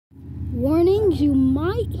warns you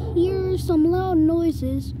might hear some loud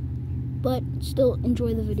noises, but still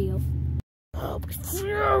enjoy the video.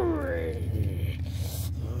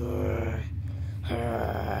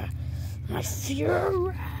 My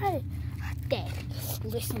fury. Dad,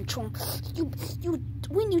 listen, Trump.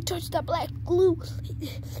 When you touch that black glue,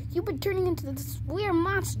 you've been turning into this weird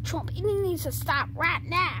monster, Trump. It needs to stop right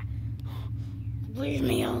now. Leave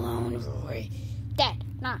me alone, Roy. Dad,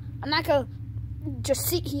 nah, I'm not gonna just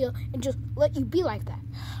sit here and just let you be like that.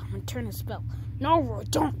 I'm gonna turn a spell. No, Roy,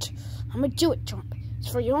 don't. I'm gonna do it, Trump. It's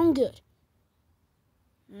for your own good.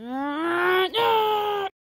 Dad,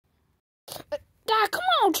 come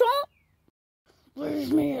on, Trump.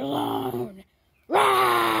 Leave me alone.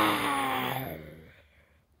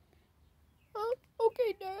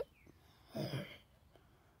 Okay, Dad.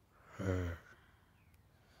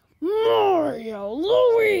 Mario,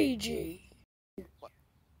 Luigi.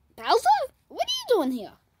 Bowser? What are you doing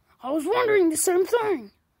here? I was wondering the same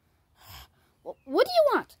thing. What do you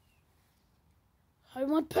want? I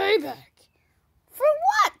want payback. For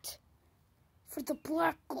what? For the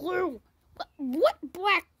black glue. What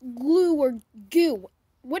black glue or goo?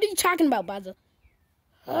 What are you talking about, Bowser?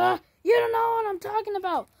 You don't know what I'm talking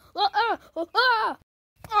about. Oh,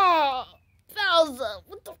 Bowser,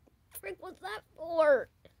 what the frick was that for?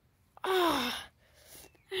 Bowser,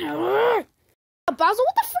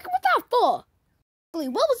 what the frick was that for?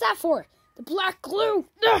 What was that for? The black glue.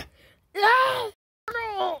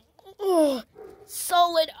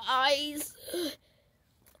 Solid eyes.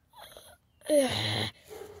 Yeah!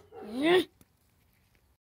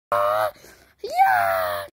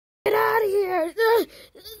 Get out of here!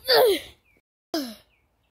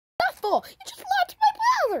 What for? You just lost my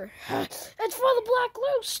brother! It's for the black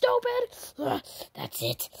glue, stupid! That's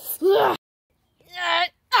it.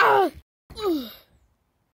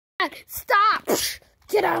 Stop!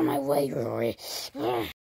 Get out of my way, Rory.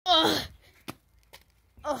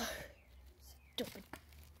 Stupid.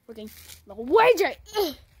 Freaking Luigi!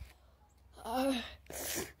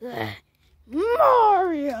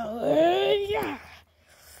 Mario!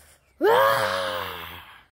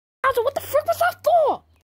 What the frick was that for?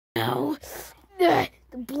 No. The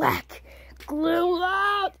black glue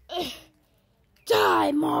out.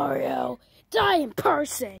 Die, Mario. Die in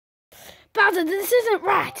person. Bowser, this isn't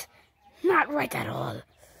right. Not right at all.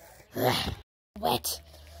 Wet.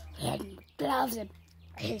 Gloves and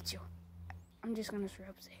I hate you. I'm just gonna straight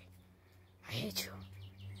up say I hate you.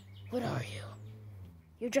 What are you?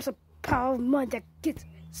 You're just a pile of mud that gets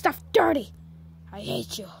stuff dirty. I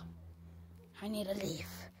hate you. I need to leave.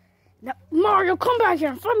 Now, Mario, come back here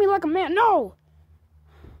and fight me like a man. No!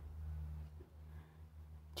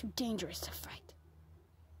 Too dangerous to fight.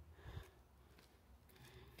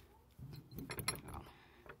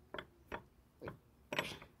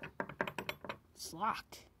 It's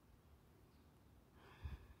locked.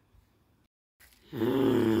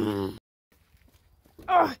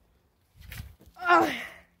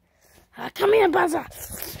 Come here, Bowser.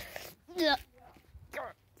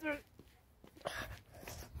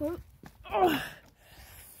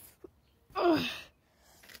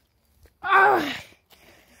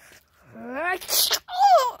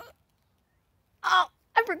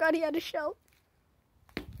 I forgot he had a shell.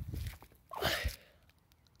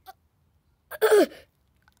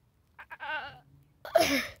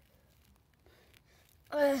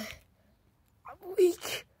 I'm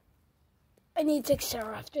weak. I need to take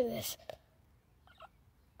Sarah after this.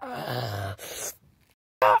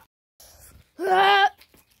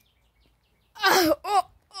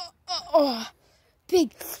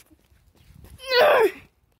 Big.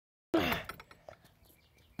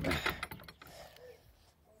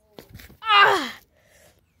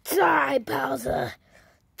 Die, Bowser.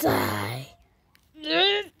 Die.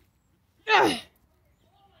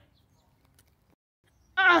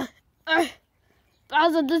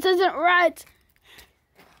 Bowser, this isn't right.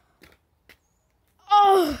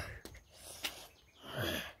 Oh.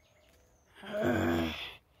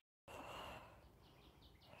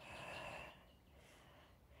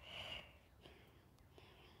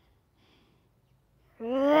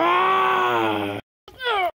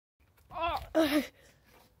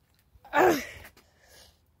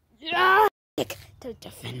 To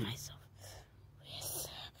defend myself. Yes.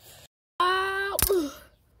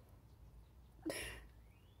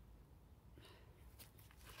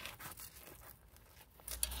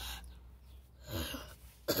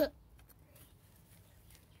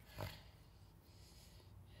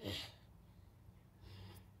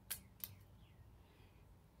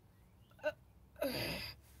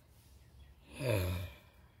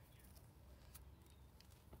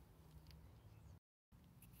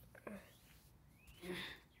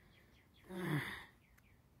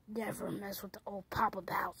 never mess with the old Papa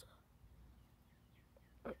Bowser.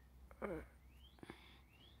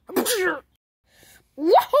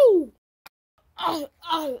 Whoa!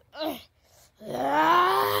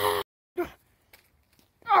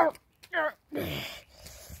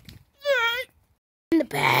 In the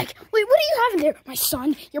bag. Wait, what are you having there? My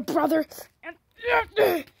son, your brother,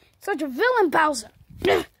 such a villain, Bowser.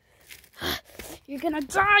 You're gonna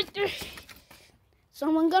die.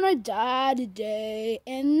 Someone gonna die today,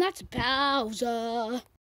 and that's Bowser.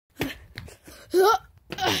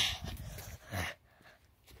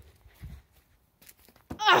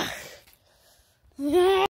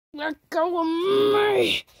 Let go of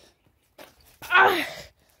me.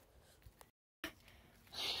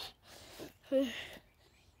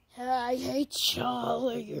 I hate all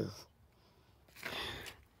of you.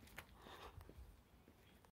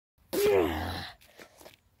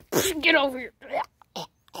 Get over here.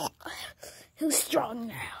 Who's strong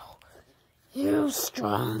now? Who's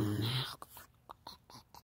strong now?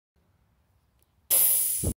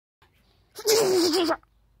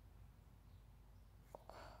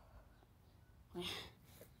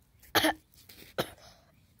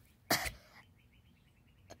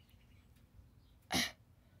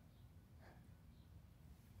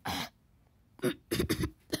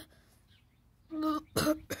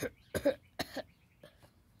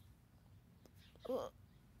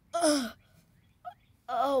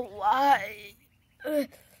 Oh, why?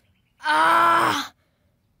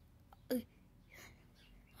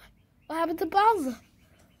 What happened to Bowser?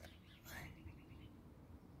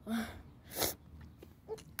 Oh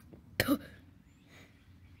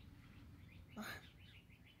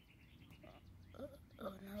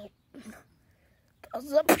no.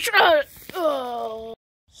 Bowser. Oh.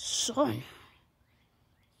 Son,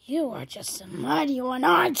 you are just a mighty one,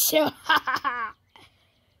 aren't you?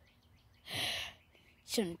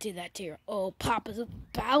 Shouldn't do that to your old Papa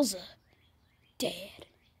Bowser, Dad.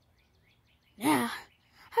 Now,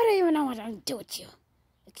 I don't even know what I'm gonna do with you.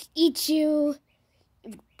 I could eat you,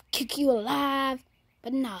 kick you alive,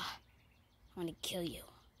 but nah, I want to kill you.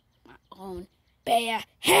 My own bare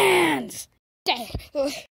hands. Dad,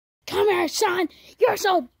 come here, son. You're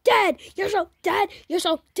so dead. You're so dead. You're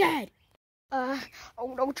so dead. Oh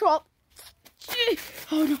no, Trump.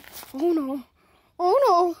 Oh no. Oh no. Oh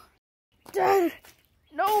no. Dad.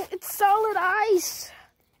 No, it's solid ice.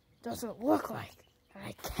 Doesn't look like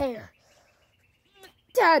I care.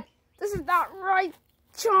 Dad, this is not right,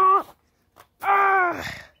 Chomp.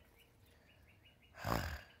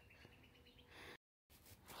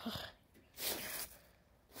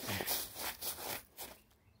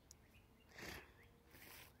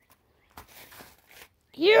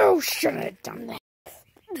 You shouldn't have done that.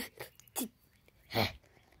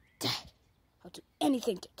 Dad, I'll do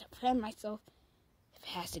anything to defend myself. If it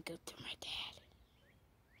has to go through my dad,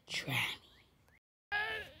 try me.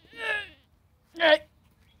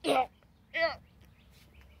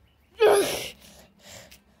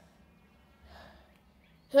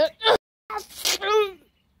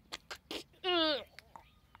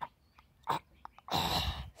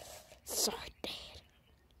 Sorry, Dad.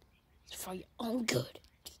 It's for your own good.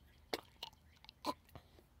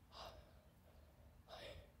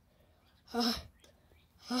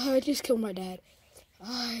 I just killed my dad.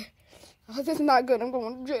 This is not good. I'm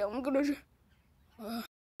going to jail. I'm going to jail.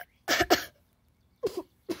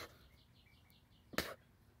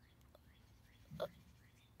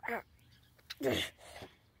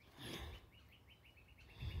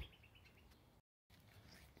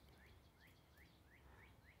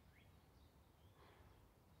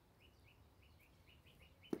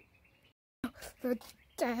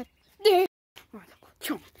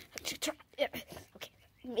 Okay,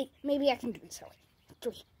 maybe I can do this.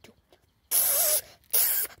 3, 2.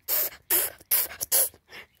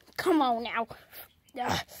 Come on now.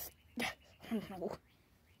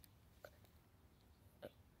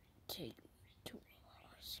 Take me to the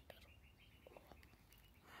hospital.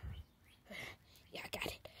 Yeah, I got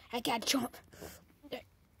it. I got it, Chomp.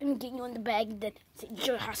 I'm getting you in the bag and then take you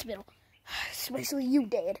to the hospital. Especially you,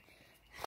 Dad.